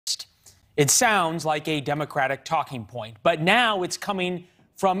It sounds like a Democratic talking point, but now it's coming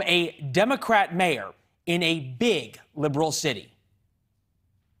from a Democrat mayor in a big liberal city.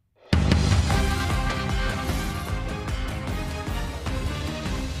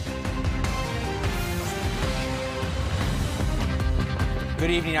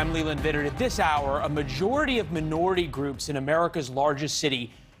 Good evening, I'm Leland. At this hour, a majority of minority groups in America's largest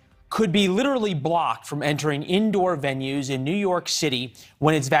city could be literally blocked from entering indoor venues in New York City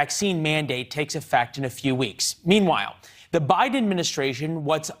when its vaccine mandate takes effect in a few weeks. Meanwhile, the Biden administration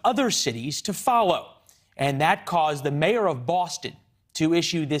wants other cities to follow, and that caused the mayor of Boston to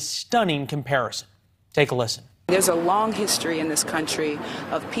issue this stunning comparison. Take a listen. There's a long history in this country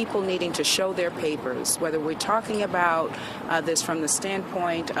of people needing to show their papers, whether we're talking about this from the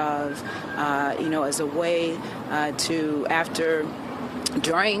standpoint of, as a way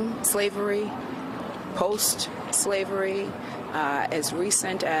during slavery, post-slavery, as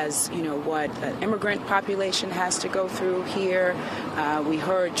recent as, what an immigrant population has to go through here. We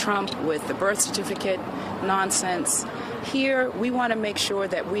heard Trump with the birth certificate nonsense. Here, we want to make sure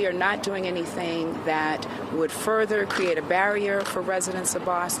that we are not doing anything that would further create a barrier for residents of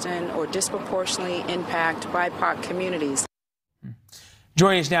Boston or disproportionately impact BIPOC communities.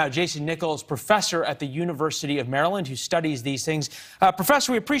 Joining us now, Jason Nichols, professor at the University of Maryland, who studies these things.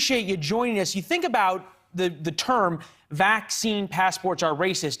 Professor, we appreciate you joining us. You think about the term vaccine passports are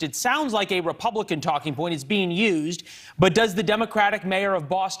racist. It sounds like a Republican talking point. It's being used. But does the Democratic mayor of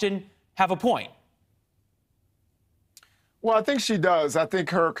Boston have a point? Well, I think she does. I think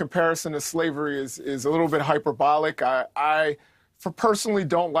her comparison to slavery is a little bit hyperbolic. I personally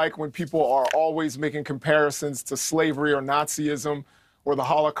don't like when people are always making comparisons to slavery or Nazism or the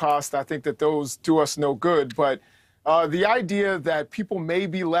Holocaust. I think that those do us no good. But the idea that people may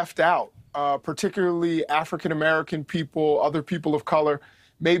be left out, particularly African-American people, other people of color,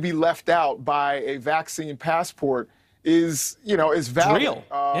 may be left out by a vaccine passport is valid. Real.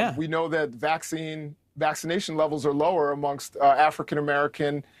 Yeah. We know that vaccination levels are lower amongst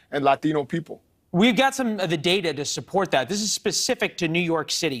African-American and Latino people. We've got some of the data to support that. This is specific to New York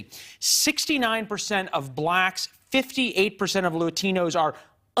City. 69% of blacks, 58% of Latinos are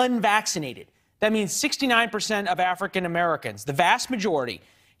unvaccinated. That means 69% of African Americans, the vast majority,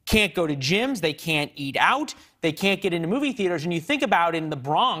 can't go to gyms, they can't eat out, they can't get into movie theaters. And you think about in the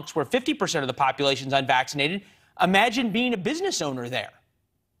Bronx, where 50% of the population is unvaccinated, imagine being a business owner there.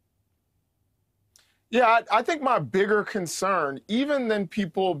 Yeah, I think my bigger concern, even than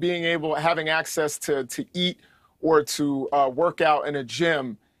people having access to eat or to work out in a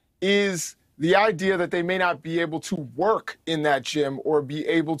gym, is the idea that they may not be able to work in that gym or be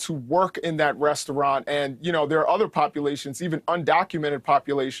able to work in that restaurant. And, there are other populations, even undocumented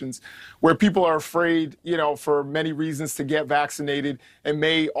populations, where people are afraid, for many reasons to get vaccinated and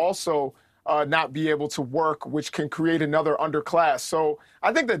may also not be able to work, which can create another underclass. So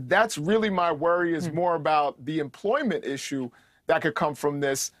I think that that's really my worry, is more about the employment issue that could come from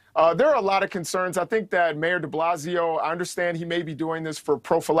this. There are a lot of concerns. I think that Mayor de Blasio, I understand he may be doing this for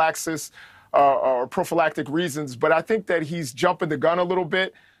prophylaxis or prophylactic reasons, but I think that he's jumping the gun a little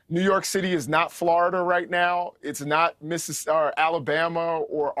bit. New York City is not Florida right now. It's not Alabama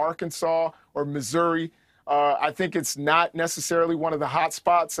or Arkansas or Missouri. I think it's not necessarily one of the hot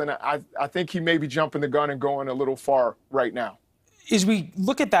spots, and I think he may be jumping the gun and going a little far right now. As we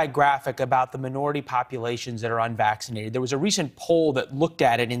look at that graphic about the minority populations that are unvaccinated, there was a recent poll that looked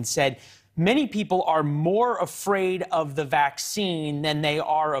at it and said many people are more afraid of the vaccine than they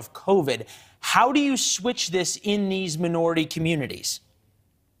are of COVID. How do you switch this in these minority communities?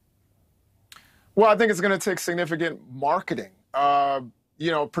 Well, I think it's going to take significant marketing.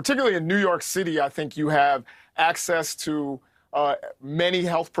 Particularly in New York City, I think you have access to many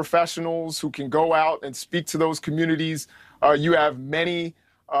health professionals who can go out and speak to those communities. You have many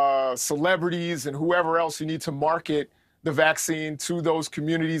celebrities and whoever else you need to market the vaccine to those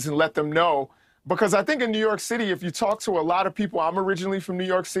communities and let them know. Because I think in New York City, if you talk to a lot of people, I'm originally from New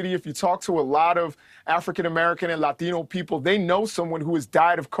York City, if you talk to a lot of African American and Latino people, they know someone who has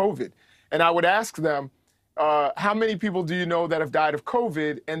died of COVID. And I would ask them, how many people do you know that have died of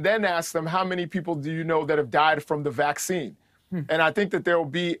COVID? And then ask them, how many people do you know that have died from the vaccine? And I think that there will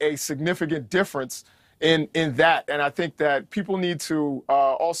be a significant difference in that. And I think that people need to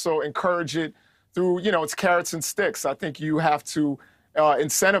also encourage it through, it's carrots and sticks. I think you have to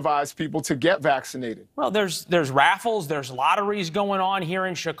incentivize people to get vaccinated. Well, there's raffles, there's lotteries going on here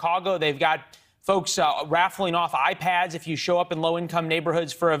in Chicago. They've got folks raffling off iPads if you show up in low-income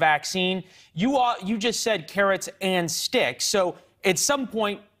neighborhoods for a vaccine. You just said carrots and sticks. So at some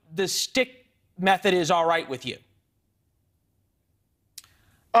point, the stick method is all right with you.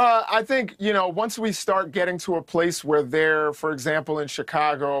 I think, once we start getting to a place where they're, for example, in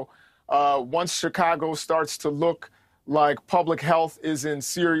Chicago, once Chicago starts to look like public health is in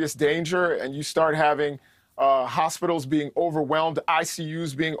serious danger and you start having hospitals being overwhelmed,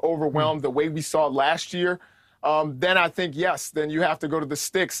 ICUs being overwhelmed the way we saw last year, then I think, yes, then you have to go to the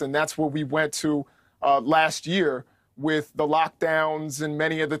sticks. And that's what we went to last year with the lockdowns and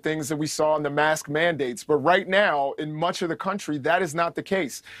many of the things that we saw in the mask mandates. But right now, in much of the country, that is not the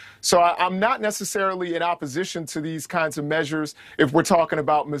case. So I'm not necessarily in opposition to these kinds of measures if we're talking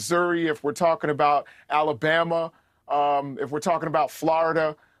about Missouri, if we're talking about Alabama, if we're talking about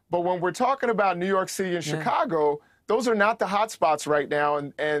Florida. But when we're talking about New York City and Chicago, those are not the hot spots right now.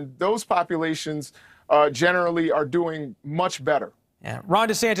 And those populations generally are doing much better. Yeah. Ron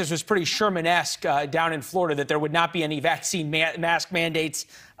DeSantis was pretty Sherman-esque down in Florida that there would not be any vaccine mask mandates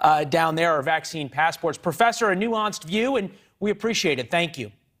down there or vaccine passports. Professor, a nuanced view, and we appreciate it. Thank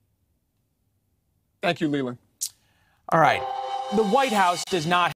you. Thank you, Leland. All right. The White House does not